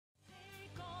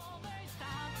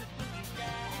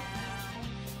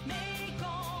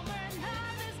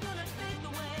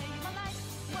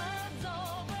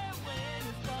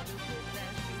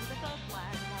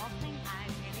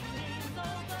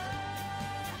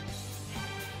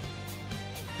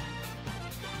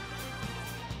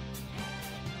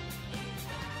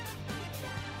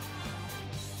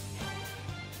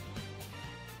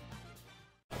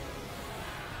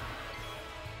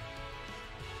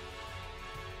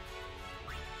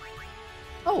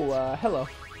Oh, hello.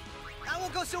 I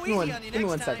won't go so Give me easy on you give me next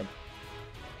one time. second.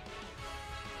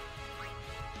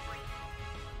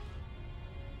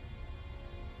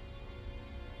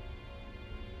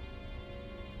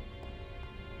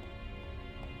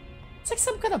 It's like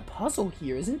some kind of puzzle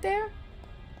here, isn't there?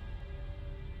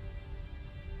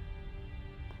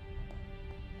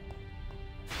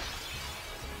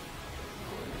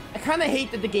 I kind of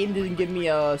hate that the game didn't give me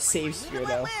a save sphere,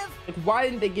 though. Like, why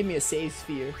didn't they give me a save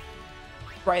sphere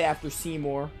right after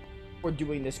Seymour for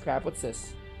doing this crap? What's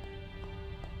this?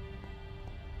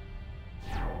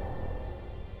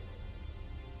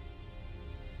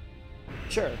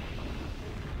 Sure.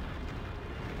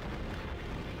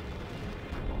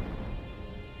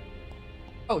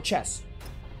 Oh, chess.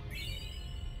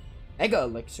 Mega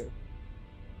elixir.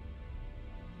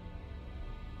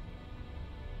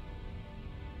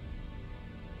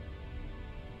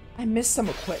 I missed some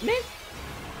equipment?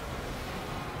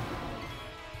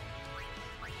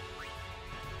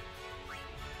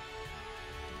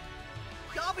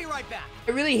 I'll be right back.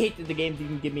 I really hate that the game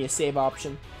didn't give me a save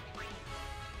option.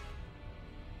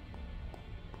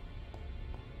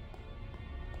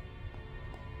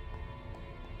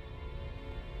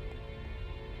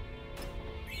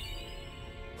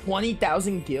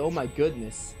 $20,000 gil? My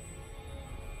goodness.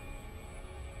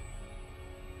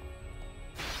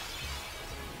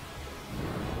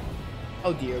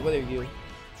 Oh dear, what are you?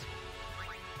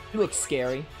 You look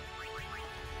scary.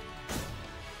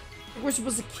 We're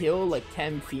supposed to kill like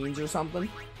 10 fiends or something.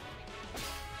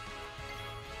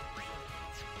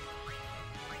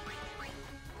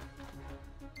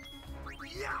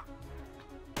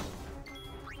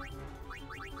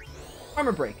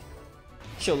 Armor break.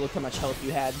 Show look how much health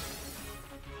you had.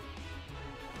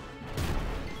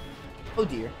 Oh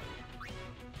dear.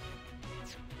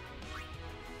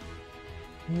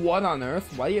 What on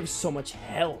earth? Why do you have so much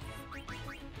health?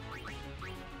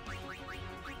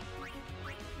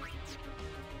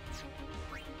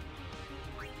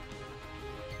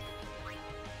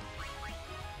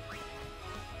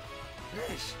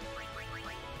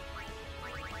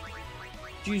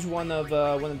 Choose one of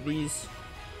these.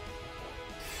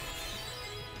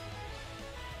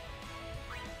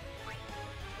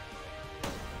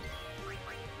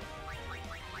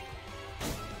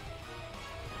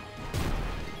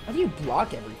 How do you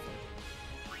block everything?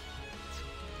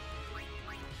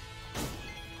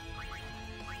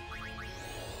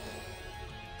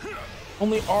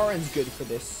 Only Auron's good for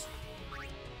this.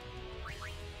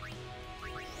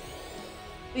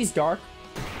 He's dark.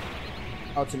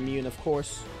 Oh, it's immune, of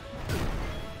course.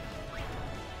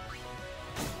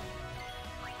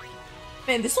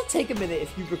 Man, this will take a minute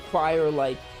if you require,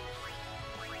 like...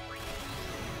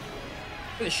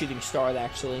 a shooting star,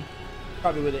 actually.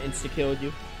 Probably would have insta-killed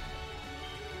you.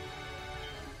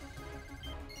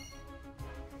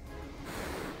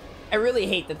 I really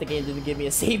hate that the game didn't give me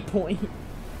a save point.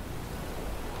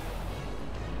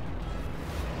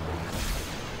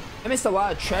 I missed a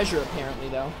lot of treasure, apparently,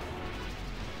 though.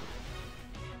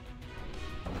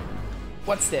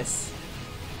 What's this?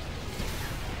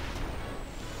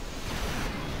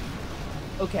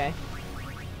 Okay.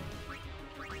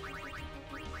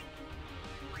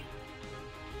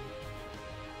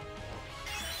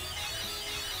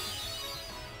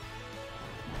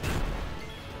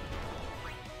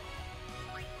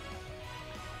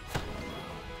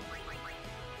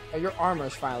 Oh, your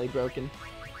armor's finally broken.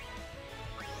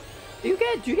 Do you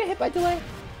get hit by delay?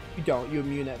 You don't. You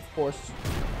immune it, of course.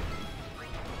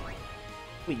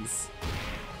 Please.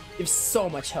 You have so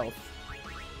much health.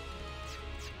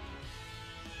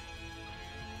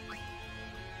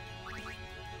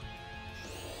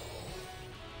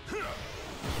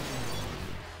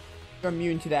 You're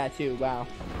immune to that too. Wow.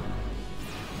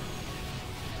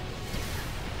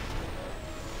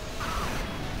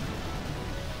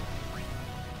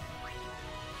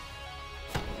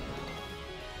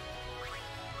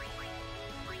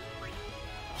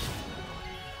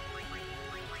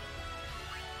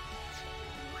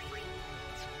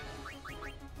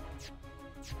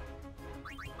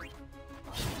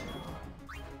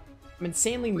 I'm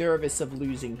insanely nervous of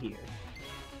losing here.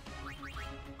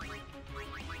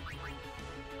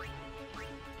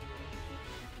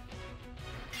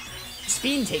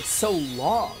 Speed takes so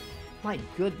long. My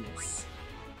goodness.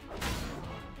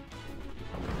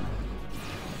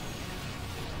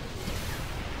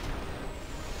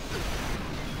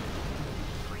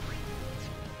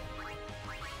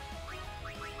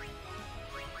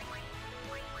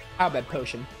 Bad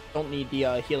potion. Don't need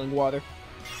the healing water.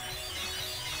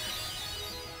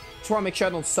 Just want to make sure I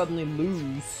don't suddenly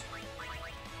lose.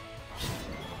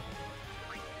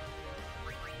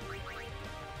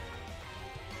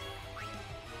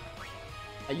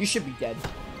 You should be dead.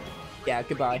 Yeah,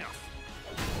 goodbye.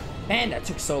 Man, that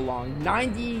took so long.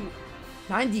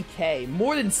 90k.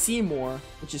 More than Seymour,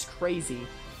 which is crazy.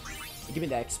 Give me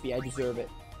that XP. I deserve it.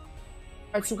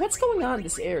 Alright, so what's going on in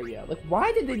this area? Like,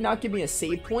 why did they not give me a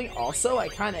save point also? I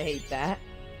kind of hate that.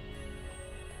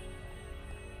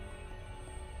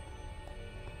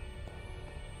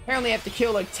 Apparently I have to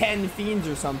kill like 10 fiends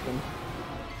or something.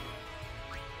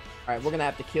 Alright, we're gonna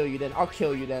have to kill you then. I'll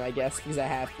kill you then, I guess, because I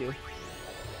have to.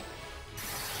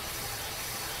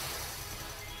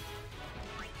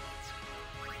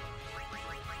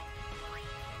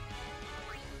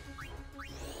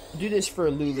 Do this for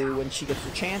Lulu when she gets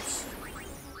the chance.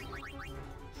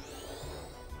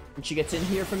 When she gets in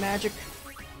here for magic.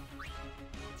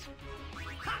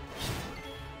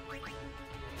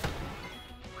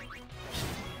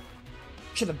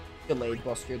 Should have delayed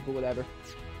Buster, but whatever.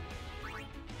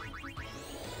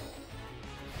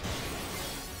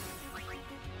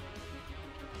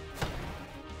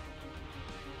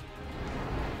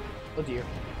 Oh dear.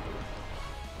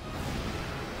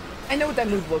 I know what that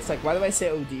move looks like. Why do I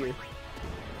say oh dear?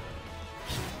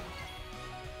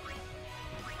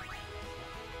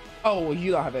 Oh, well,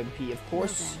 you don't have MP, of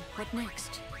course. Well then, what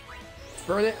next?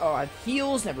 Burn it. Oh, I have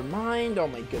heals. Never mind. Oh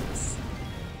my goodness.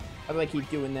 How do I keep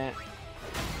doing that?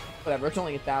 Whatever. It's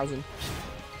only 1,000.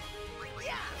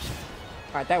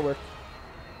 Alright, that worked.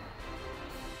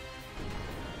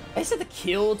 I just have to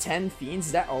kill 10 fiends.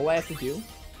 Is that all I have to do?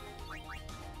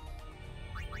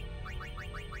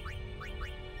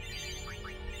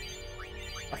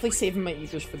 Definitely saving my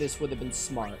ethers for this would have been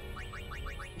smart.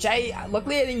 Which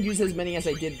luckily I didn't use as many as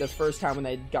I did the first time when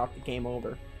I got the game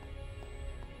over.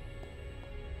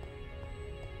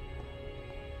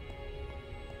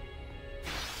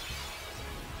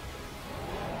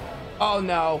 Oh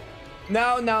no.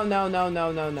 No, no, no, no,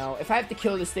 no, no, no. If I have to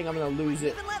kill this thing, I'm gonna lose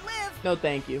it. No,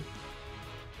 thank you.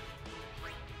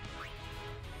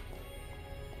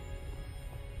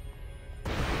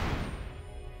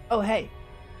 Oh, hey.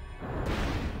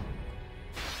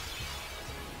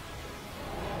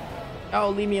 Oh,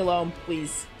 leave me alone,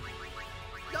 please.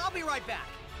 I'll be right back.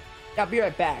 I'll be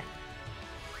right back.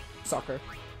 Sucker.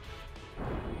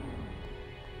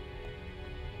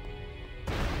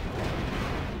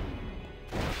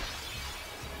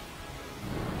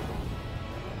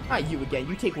 Not you again.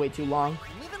 You take way too long.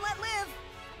 Live and let live.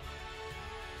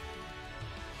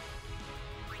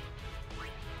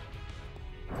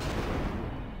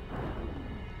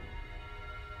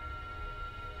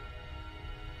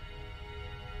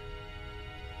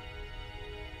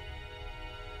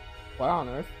 What on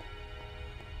earth?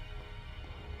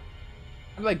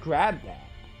 How do I grab that?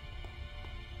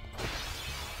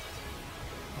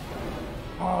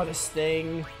 Oh, this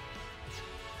thing.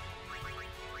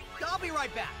 I'll be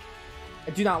right back. I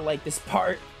do not like this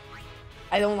part.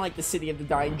 I don't like the City of the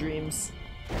Dying Dreams.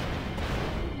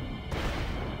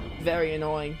 Very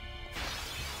annoying.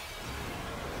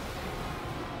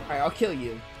 Alright, I'll kill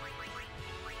you.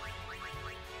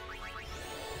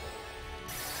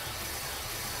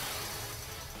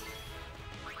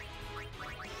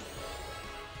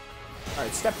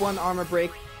 Alright, step 1, armor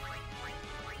break.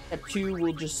 Step 2,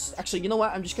 we'll just... Actually, you know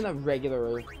what? I'm just gonna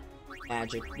regular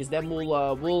magic. Because then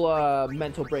we'll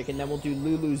mental break, and then we'll do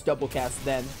Lulu's double cast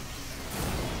then.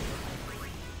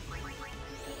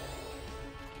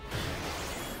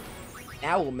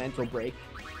 Now we'll mental break.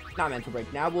 Not mental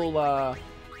break. Now we'll,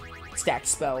 stack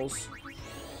spells.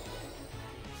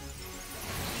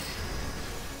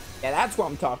 Yeah, that's what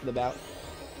I'm talking about.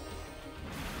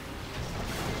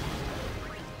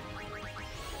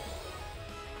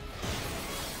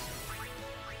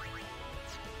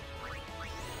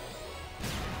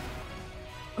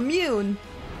 Immune?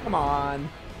 Come on.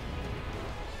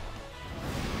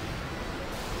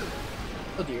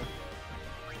 Oh dear.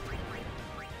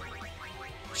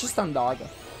 It's just Undaga.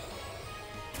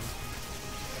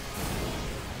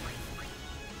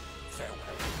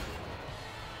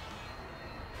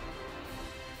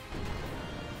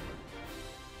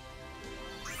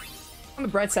 On the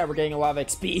bright side, we're getting a lot of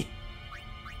XP.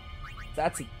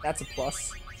 That's a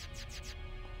plus.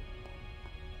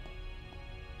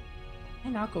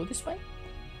 Can I not go this way?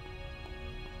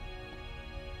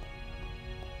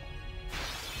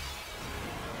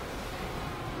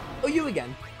 Oh, you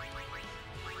again.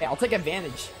 Hey, I'll take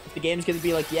advantage. If the game's gonna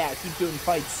be like, yeah, keep doing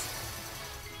fights.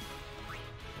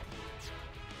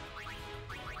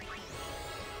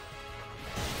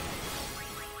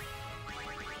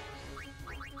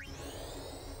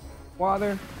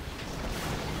 Water.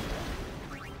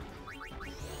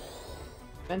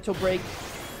 Mental break.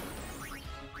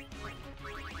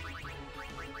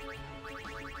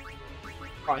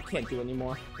 Oh, I can't do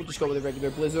anymore. We'll just go with a regular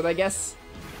Blizzard, I guess.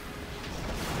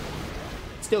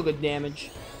 Still good damage.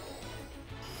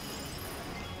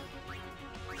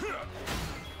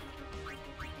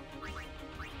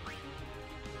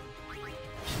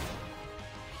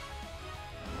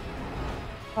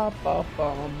 I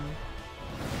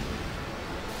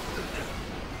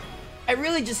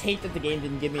really just hate that the game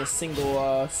didn't give me a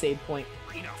single save point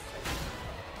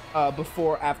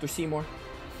after Seymour.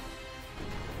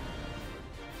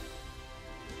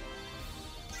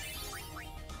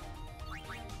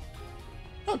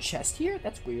 No chest here?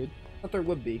 That's weird. I thought there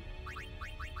would be.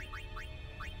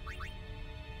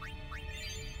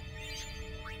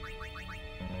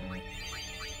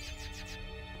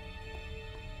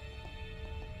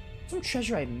 Some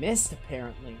treasure I missed,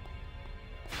 apparently.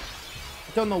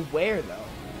 I don't know where, though.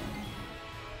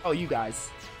 Oh, you guys.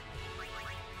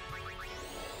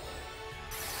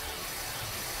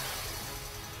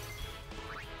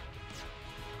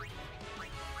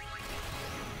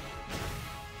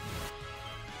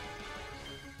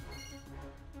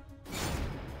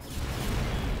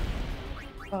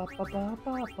 I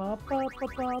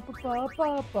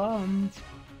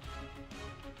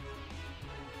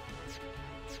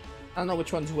don't know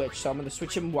which one's which, so I'm gonna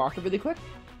switch him Walker really quick.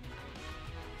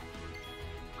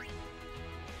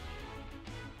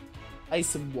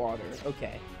 Ice and water,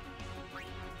 okay.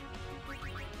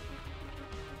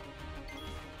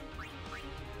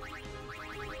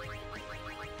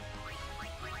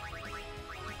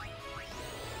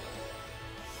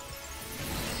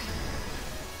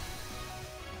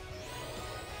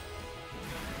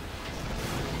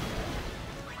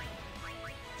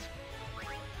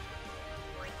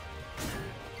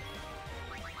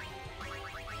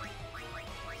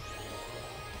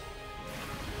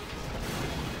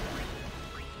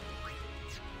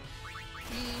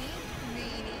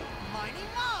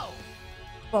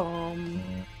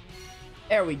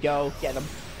 There we go. Get him.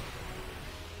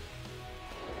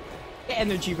 Get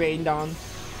energy rained on.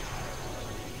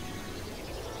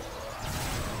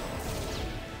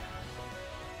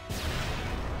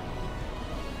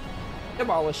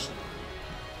 Demolished.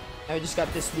 Now we just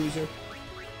got this loser.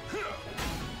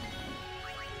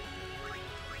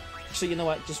 Actually, you know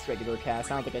what? Just regular cast.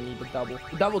 I don't think I need the double.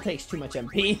 The double takes too much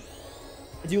MP.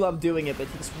 I do love doing it, but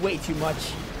it takes way too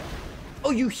much.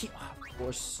 Oh, you of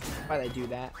course. Why'd I do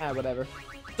that? Ah, whatever.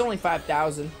 It's only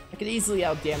 5,000. I could easily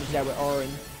out-damage that with Auron.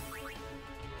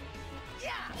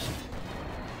 Yeah.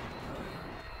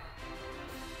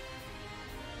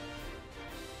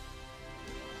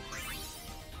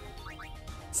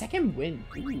 Second win.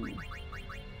 Ooh.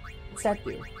 What's that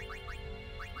do?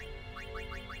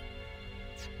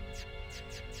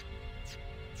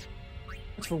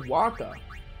 It's for Waka.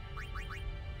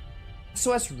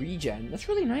 SOS regen. That's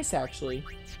really nice, actually.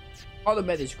 All the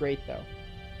meta is great, though.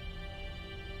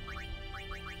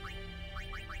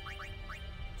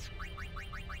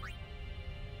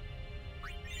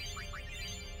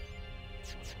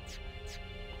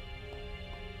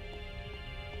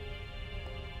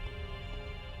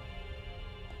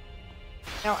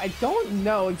 Now, I don't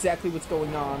know exactly what's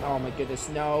going on. Oh my goodness,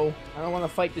 no. I don't want to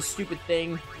fight this stupid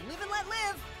thing. Live and let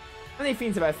live. How many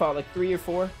fiends have I fought? Like 3 or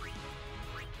 4?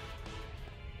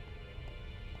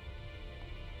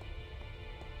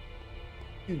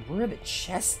 Dude, where are the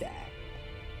chests at?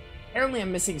 Apparently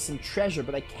I'm missing some treasure,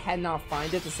 but I cannot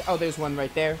find it. Oh, there's one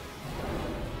right there.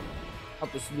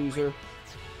 Help this loser.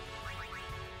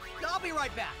 I'll be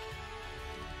right back.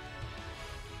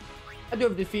 I do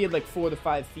have defeated like 4 to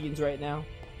 5 fiends right now.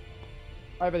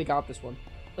 I already got this one.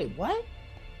 Wait, what?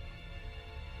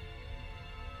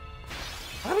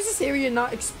 Why was this area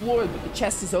not explored but the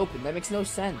chest is open? That makes no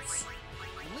sense.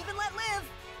 Live and let live.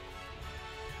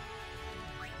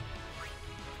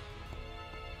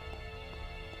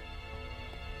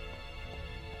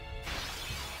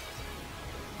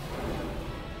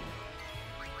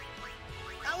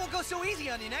 I won't go so easy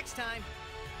on you next time.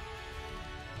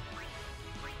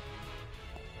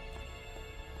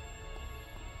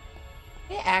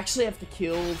 I actually have to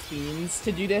kill fiends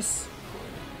to do this.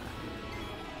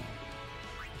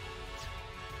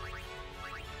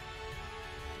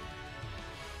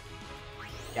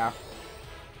 Yeah.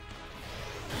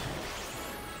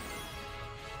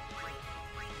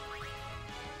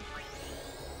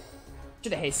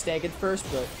 Should have haystagged first,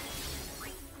 but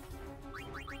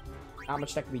not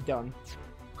much that can be done.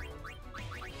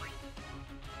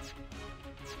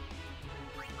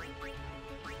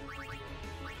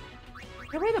 Is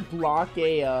there a way to block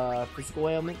a physical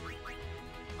ailment?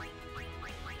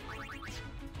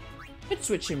 I could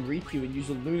switch him Riku and use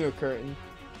a lunar curtain.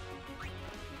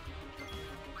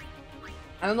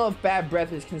 I don't know if Bad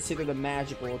Breath is considered a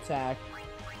magical attack.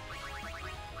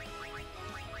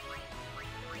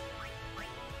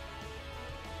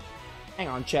 Hang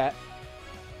on, chat.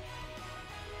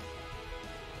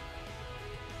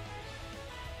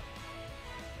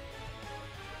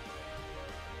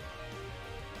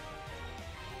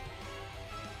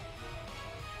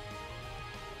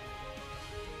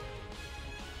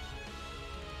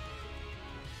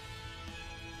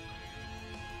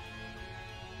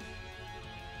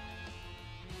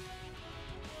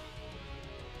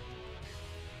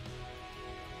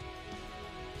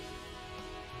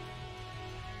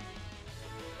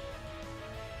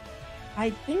 I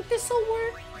think this'll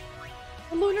work.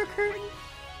 A lunar curtain.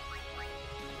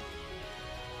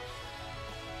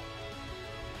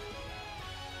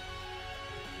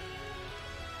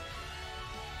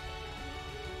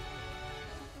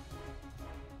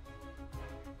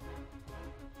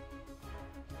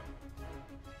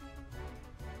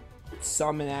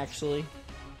 Summon, actually.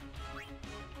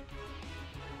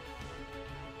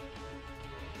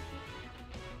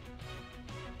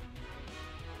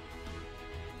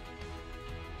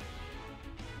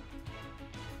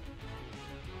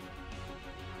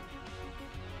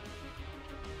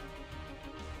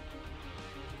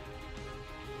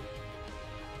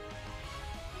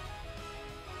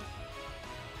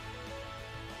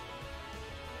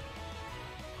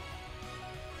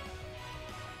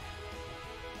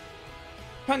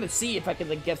 Trying to see if I can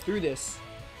like get through this.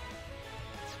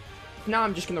 Now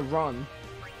I'm just gonna run.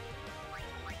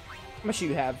 How much do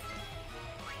you have?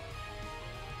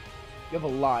 You have a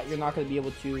lot. You're not gonna be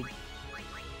able to. I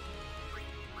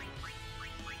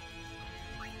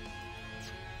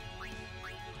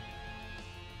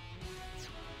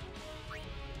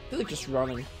feel like just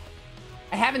running.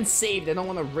 I haven't saved. I don't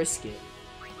want to risk it.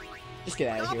 Just get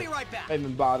out of here. I'll be right back. Don't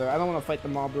even bother. I don't want to fight the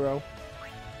Malboro.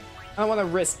 I don't want to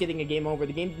risk getting a game over.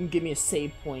 The game didn't give me a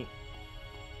save point.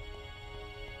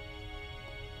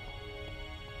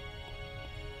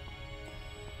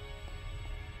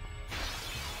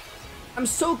 I'm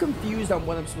so confused on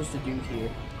what I'm supposed to do here.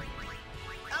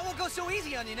 I won't go so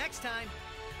easy on you next time.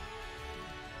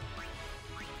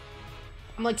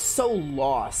 I'm like so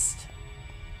lost.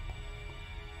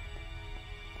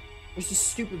 There's this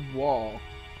stupid wall.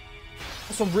 I'm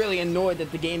also really annoyed that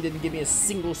the game didn't give me a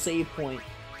single save point.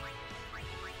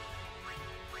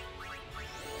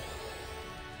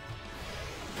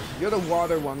 You're the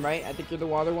water one, right? I think you're the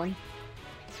water one.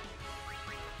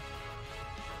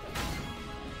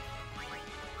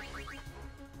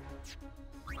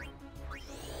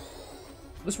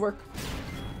 This work?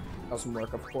 Doesn't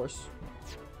work, of course.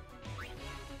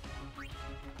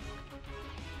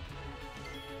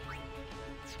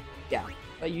 Yeah,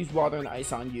 I use water and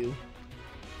ice on you.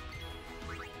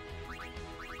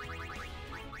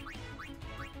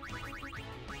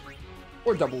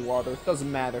 Or double water,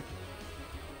 doesn't matter.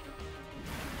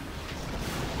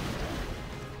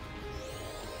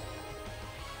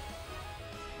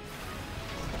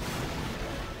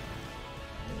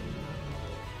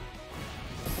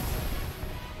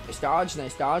 Nice dodge,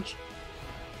 nice dodge.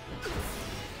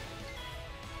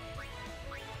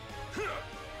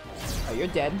 Oh, you're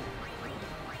dead.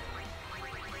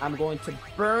 I'm going to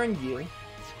burn you.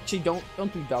 Actually,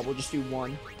 don't do double, just do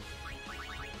one.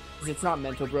 Because it's not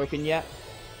mental broken yet.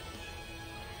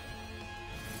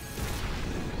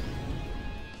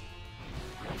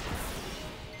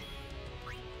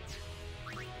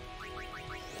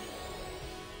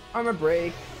 Armor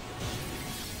break.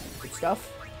 Good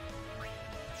stuff.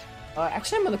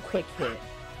 Actually, I'm gonna quick hit.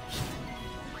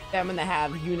 Yeah, I'm gonna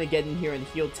have Yuna get in here and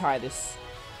heal Titus.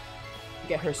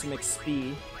 Get her some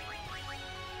XP.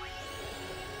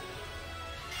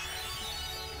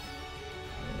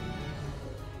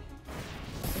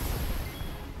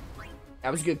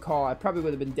 That was a good call. I probably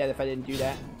would have been dead if I didn't do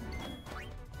that.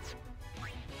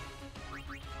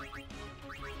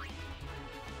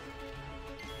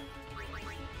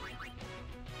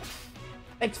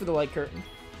 Thanks for the light curtain.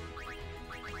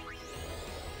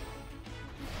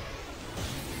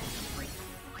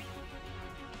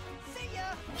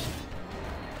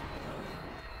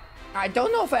 I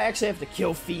don't know if I actually have to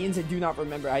kill fiends. I do not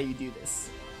remember how you do this.